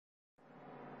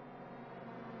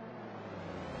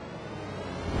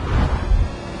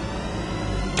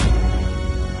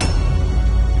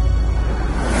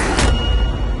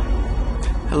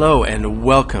Hello and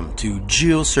welcome to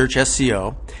GeoSearch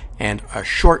SEO and a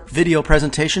short video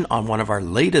presentation on one of our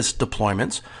latest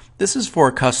deployments. This is for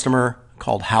a customer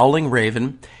called Howling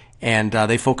Raven, and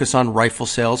they focus on rifle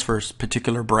sales for a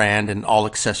particular brand and all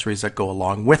accessories that go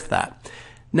along with that.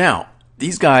 Now,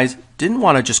 these guys didn't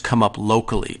want to just come up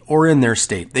locally or in their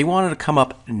state. They wanted to come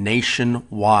up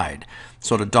nationwide,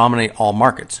 so to dominate all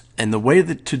markets. And the way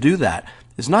to do that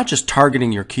is not just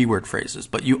targeting your keyword phrases,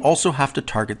 but you also have to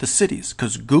target the cities,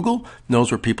 because Google knows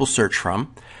where people search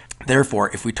from. Therefore,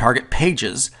 if we target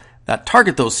pages that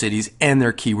target those cities and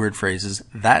their keyword phrases,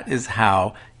 that is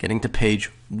how getting to page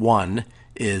 1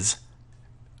 is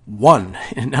won.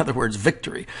 In other words,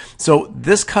 victory. So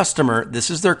this customer, this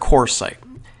is their core site.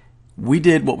 We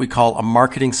did what we call a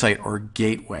marketing site or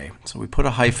gateway. So we put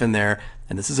a hyphen there,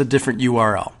 and this is a different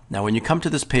URL. Now, when you come to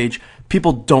this page,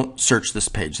 people don't search this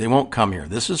page. They won't come here.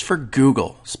 This is for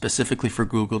Google, specifically for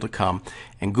Google to come,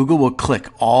 and Google will click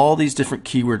all these different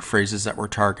keyword phrases that we're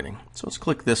targeting. So let's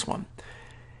click this one.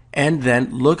 And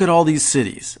then look at all these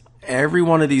cities. Every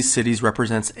one of these cities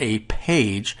represents a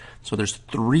page. So there's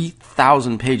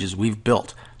 3,000 pages we've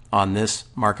built on this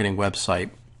marketing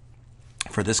website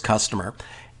for this customer.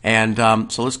 And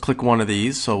so let's click one of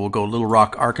these. So we'll go Little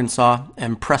Rock, Arkansas,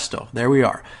 and presto, there we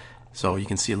are. So you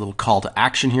can see a little call to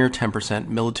action here, 10%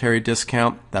 military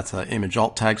discount. That's an image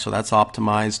alt tag, so that's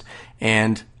optimized.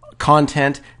 And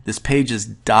content, this page is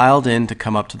dialed in to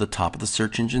come up to the top of the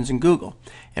search engines in Google.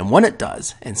 And when it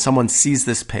does, and someone sees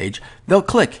this page, they'll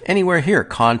click anywhere here,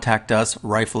 contact us,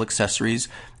 rifle accessories,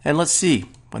 and let's see,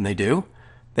 when they do,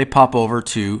 they pop over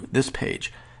to this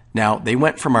page. Now, they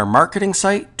went from our marketing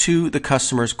site to the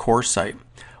customer's core site.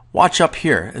 Watch up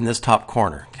here in this top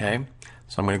corner, okay?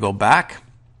 So I'm going to go back.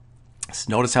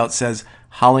 Notice how it says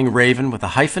Howling Raven with a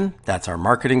hyphen. That's our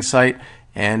marketing site.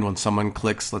 And when someone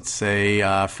clicks, let's say,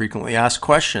 frequently asked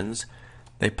questions,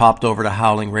 they popped over to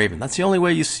Howling Raven. That's the only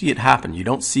way you see it happen. You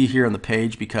don't see here on the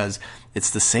page because it's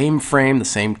the same frame, the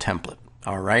same template.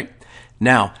 All right?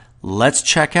 Now, let's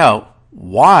check out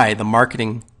why the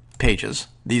marketing pages,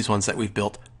 these ones that we've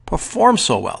built, perform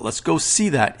so well. Let's go see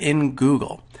that in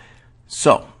Google.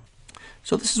 So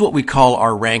this is what we call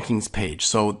our rankings page.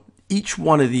 So each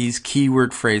one of these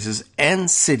keyword phrases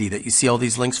and city that you see all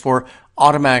these links for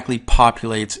automatically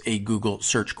populates a Google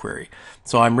search query.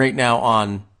 So I'm right now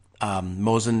on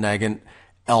Mosin Nagant,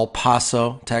 El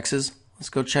Paso, Texas. Let's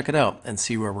go check it out and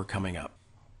see where we're coming up.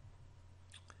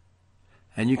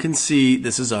 And you can see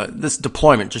this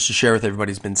deployment, just to share with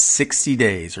everybody, has been 60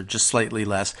 days or just slightly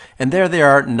less. And there they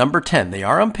are, number 10. They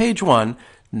are on page 1,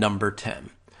 number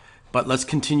 10. But let's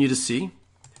continue to see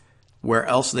where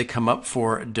else they come up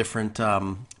for different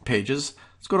pages.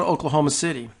 Let's go to Oklahoma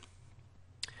City.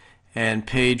 And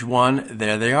page 1,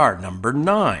 there they are, number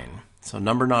 9. So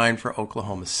number 9 for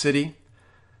Oklahoma City.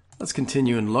 Let's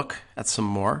continue and look at some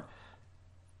more.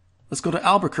 Let's go to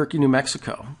Albuquerque, New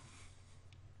Mexico.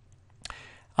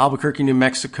 Albuquerque, New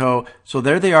Mexico. So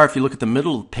there they are. If you look at the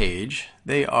middle page,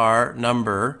 they are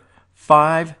number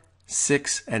 5,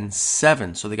 6, and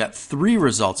 7. So they got 3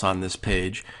 results on this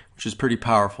page, which is pretty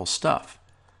powerful stuff.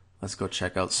 Let's go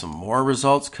check out some more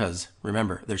results because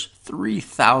remember, there's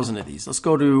 3,000 of these. Let's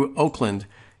go to Oakland,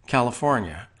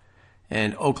 California.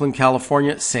 And Oakland,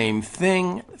 California, same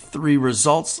thing. 3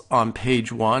 results on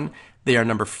page 1. They are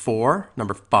number 4,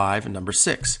 number 5, and number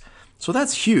 6. So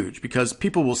that's huge because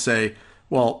people will say,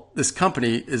 well, this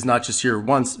company is not just here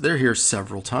once, they're here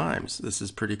several times. This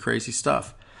is pretty crazy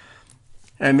stuff.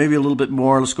 And maybe a little bit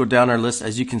more. Let's go down our list.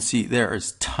 As you can see, there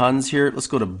is tons here. Let's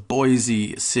go to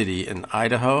Boise City in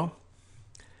Idaho.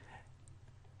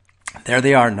 There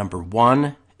they are, number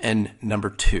 1 and number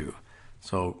 2.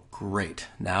 So great.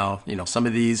 Now, some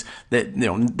of these,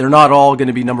 they're not all going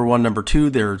to be number 1, number 2.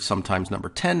 They're sometimes number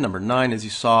 10, number 9, as you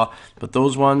saw. But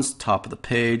those ones, top of the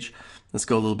page. Let's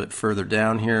go a little bit further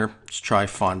down here. Let's try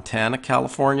Fontana,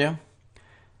 California.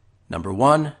 Number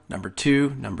 1, number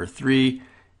 2, number 3.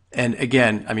 And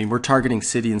again, we're targeting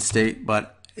city and state,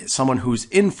 but someone who's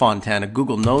in Fontana,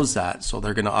 Google knows that. So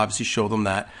they're going to obviously show them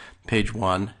that page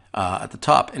 1 at the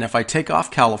top. And if I take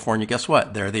off California, guess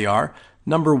what? There they are,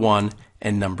 number 1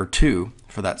 and number 2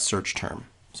 for that search term.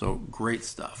 So great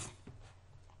stuff.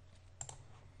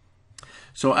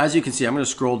 So as you can see, I'm going to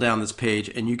scroll down this page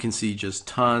and you can see just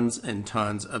tons and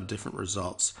tons of different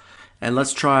results. And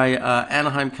let's try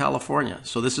Anaheim, California.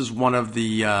 So this is one of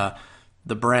the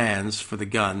brands for the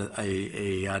gun,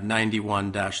 a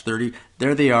 91-30.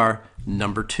 There they are,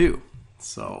 number 2.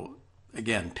 So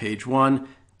again, page 1,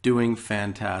 doing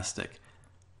fantastic.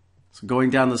 So going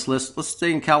down this list, let's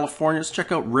stay in California. Let's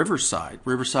check out Riverside.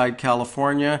 Riverside,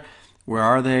 California. Where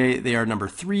are they? They are number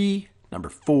 3, number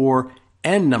 4,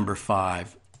 and number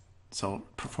 5. So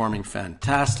performing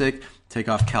fantastic. Take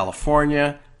off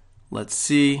California. Let's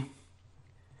see.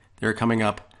 They're coming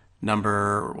up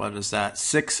number, what is that?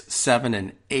 6, 7,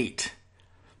 and 8.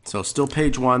 So still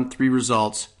page 1, 3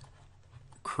 results.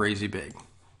 Crazy big.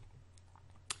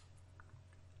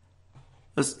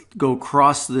 Let's go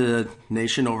across the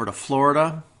nation over to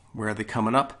Florida. Where are they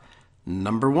coming up?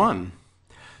 Number 1.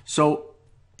 So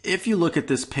if you look at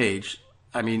this page,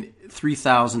 I mean,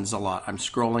 3,000 is a lot. I'm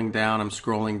scrolling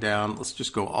down. Let's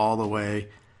just go all the way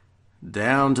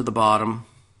down to the bottom.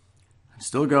 I'm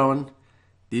still going.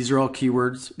 These are all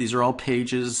keywords. These are all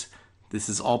pages. This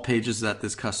is all pages that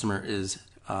this customer is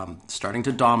starting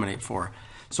to dominate for.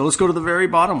 So let's go to the very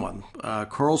bottom one.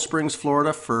 Coral Springs,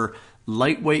 Florida for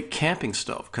lightweight camping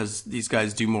stove, because these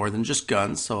guys do more than just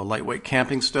guns. So a lightweight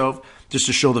camping stove, just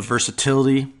to show the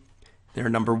versatility. They're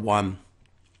number 1.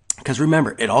 Because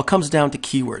remember, it all comes down to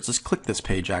keywords. Let's click this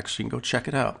page actually and go check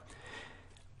it out.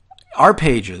 Our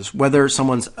pages, whether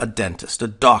someone's a dentist, a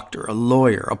doctor, a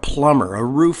lawyer, a plumber, a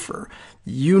roofer,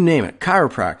 you name it,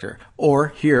 chiropractor, or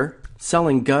here,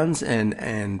 selling guns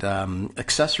and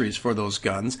accessories for those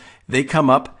guns, they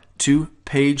come up to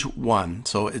page 1.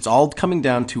 So it's all coming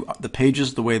down to the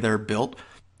pages, the way they're built.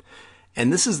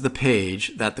 And this is the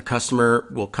page that the customer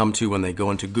will come to when they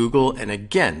go into Google. And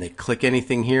again, they click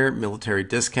anything here, military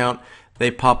discount, they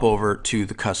pop over to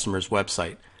the customer's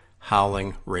website,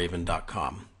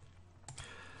 howlingraven.com.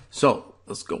 So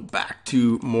let's go back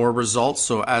to more results.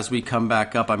 So as we come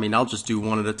back up, I mean, I'll just do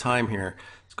one at a time here.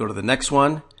 Let's go to the next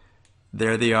one.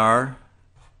 There they are,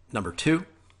 number 2.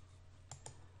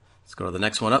 Let's go to the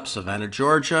next one up, Savannah,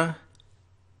 Georgia.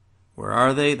 Where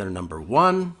are they? They're number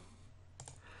 1.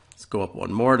 Let's go up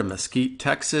one more to Mesquite,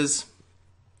 Texas.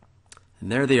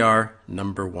 And there they are,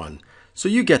 number 1. So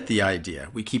you get the idea.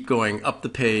 We keep going up the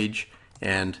page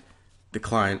and the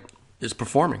client is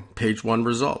performing page 1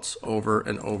 results over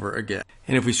and over again.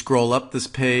 And if we scroll up this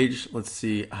page, let's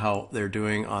see how they're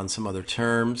doing on some other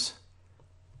terms.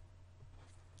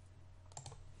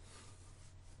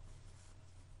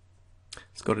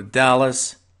 Let's go to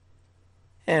Dallas.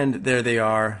 And there they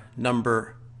are,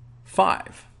 number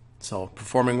 5. So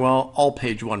performing well, all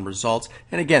page 1 results.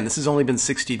 And again, this has only been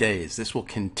 60 days. This will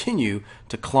continue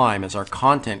to climb as our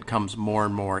content comes more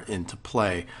and more into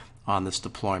play on this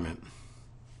deployment.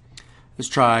 Let's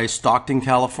try Stockton,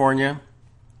 California.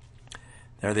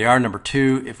 There they are, number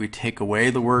 2. If we take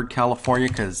away the word California,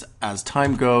 because as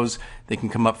time goes, they can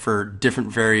come up for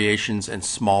different variations and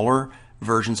smaller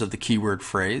versions of the keyword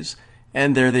phrase.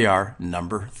 And there they are,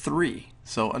 number 3.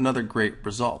 So another great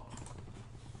result.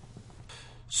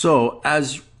 So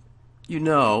as you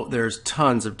know, there's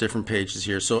tons of different pages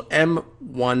here. So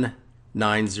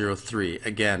M1903,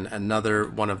 again, another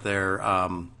one of their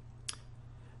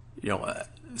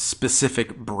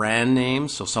specific brand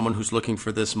names. So someone who's looking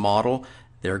for this model,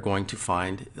 they're going to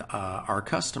find our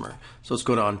customer. So let's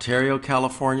go to Ontario,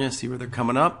 California, see where they're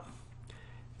coming up.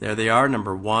 There they are,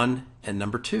 number 1 and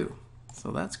number 2.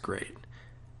 So that's great.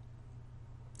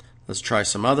 Let's try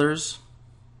some others.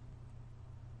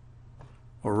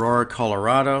 Aurora,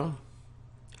 Colorado.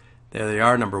 There they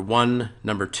are, number 1,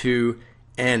 number 2,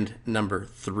 and number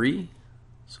 3.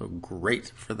 So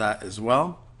great for that as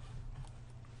well.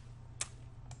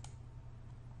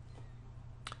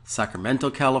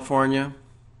 Sacramento, California.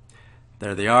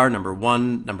 There they are, number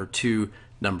 1, number 2,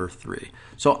 number 3.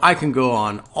 So I can go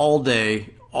on all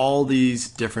day, all these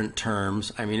different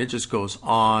terms. I mean, it just goes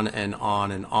on and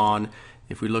on and on.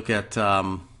 If we look at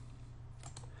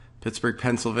Pittsburgh,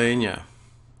 Pennsylvania,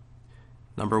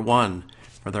 number 1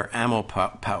 for their ammo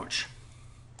pouch.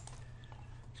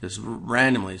 Just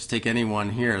randomly, just take any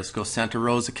one here. Let's go Santa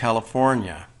Rosa,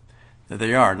 California. There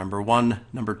they are, number 1,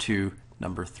 number 2,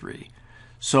 number 3.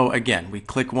 So again, we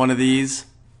click one of these,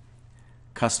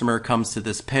 customer comes to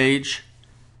this page,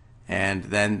 and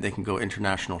then they can go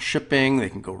international shipping, they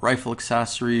can go rifle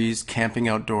accessories, camping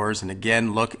outdoors, and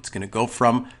again, look, it's going to go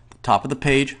from the top of the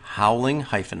page,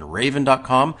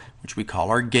 howling-raven.com, which we call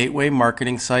our gateway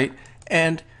marketing site,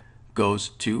 and goes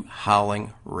to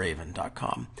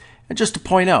howlingraven.com. And just to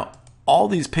point out, all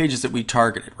these pages that we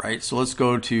targeted, right? So let's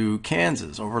go to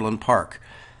Kansas, Overland Park.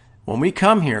 When we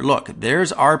come here, look,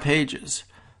 there's our pages,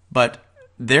 but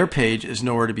their page is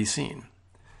nowhere to be seen.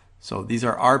 So these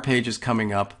are our pages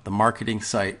coming up, the marketing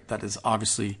site that is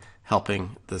obviously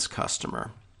helping this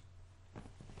customer.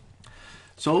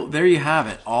 So there you have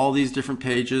it, all these different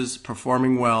pages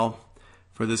performing well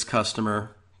for this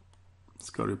customer.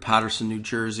 Let's go to Patterson, New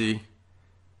Jersey.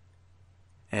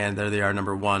 And there they are,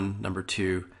 number 1, number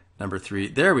 2, number 3.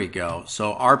 There we go.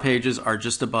 So our pages are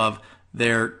just above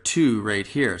their 2 right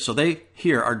here. So they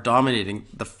here are dominating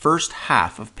the first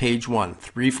half of page 1,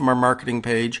 3 from our marketing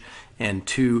page and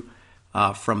 2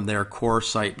 from their core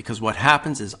site, because what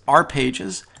happens is our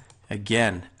pages,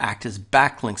 again, act as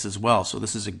backlinks as well. So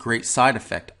this is a great side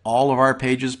effect. All of our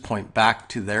pages point back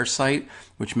to their site,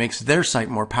 which makes their site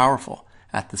more powerful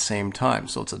at the same time.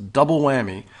 So it's a double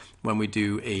whammy when we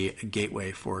do a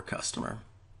gateway for a customer.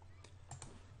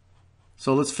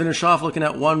 So let's finish off looking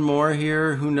at one more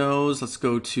here. Who knows? Let's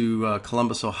go to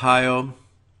Columbus, Ohio.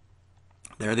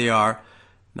 There they are.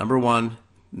 Number 1,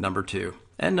 number 2,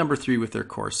 and number 3 with their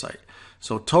core site.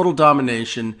 So total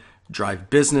domination,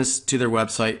 drive business to their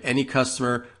website. Any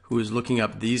customer who is looking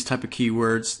up these type of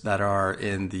keywords that are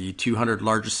in the 200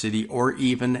 largest city or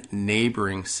even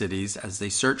neighboring cities as they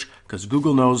search, because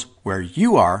Google knows where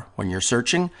you are when you're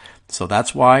searching. So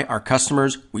that's why our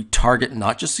customers, we target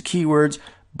not just the keywords,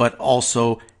 but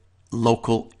also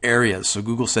local areas. So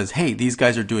Google says, hey, these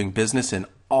guys are doing business in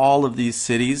all of these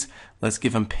cities. Let's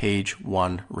give them page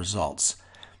 1 results.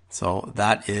 So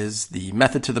that is the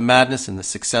method to the madness and the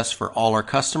success for all our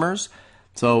customers.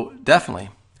 So definitely,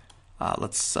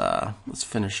 let's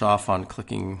finish off on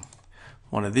clicking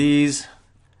one of these.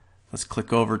 Let's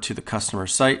click over to the customer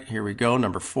site. Here we go,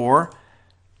 number 4.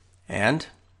 And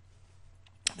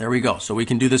there we go. So we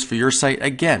can do this for your site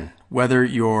again, whether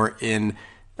you're in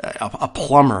a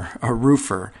plumber, a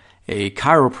roofer, a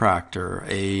chiropractor,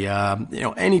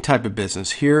 any type of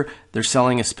business. Here, they're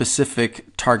selling a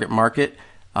specific target market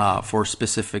for a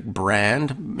specific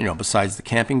brand. Besides the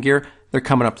camping gear, they're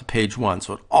coming up to page 1.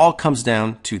 So it all comes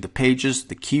down to the pages,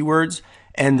 the keywords,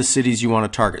 and the cities you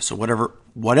want to target. So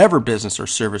whatever business or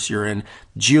service you're in,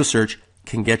 GeoSearch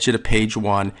can get you to page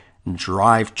 1 and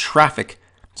drive traffic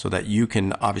so that you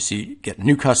can obviously get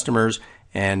new customers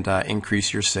and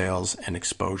increase your sales and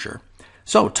exposure.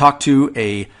 So talk to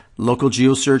a local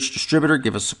GeoSearch distributor,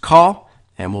 give us a call,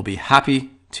 and we'll be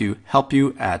happy to help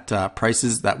you at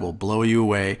prices that will blow you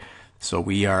away. So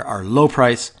we are low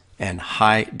price and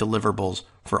high deliverables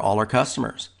for all our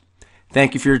customers.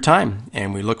 Thank you for your time,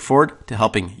 and we look forward to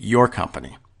helping your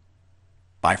company.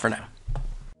 Bye for now.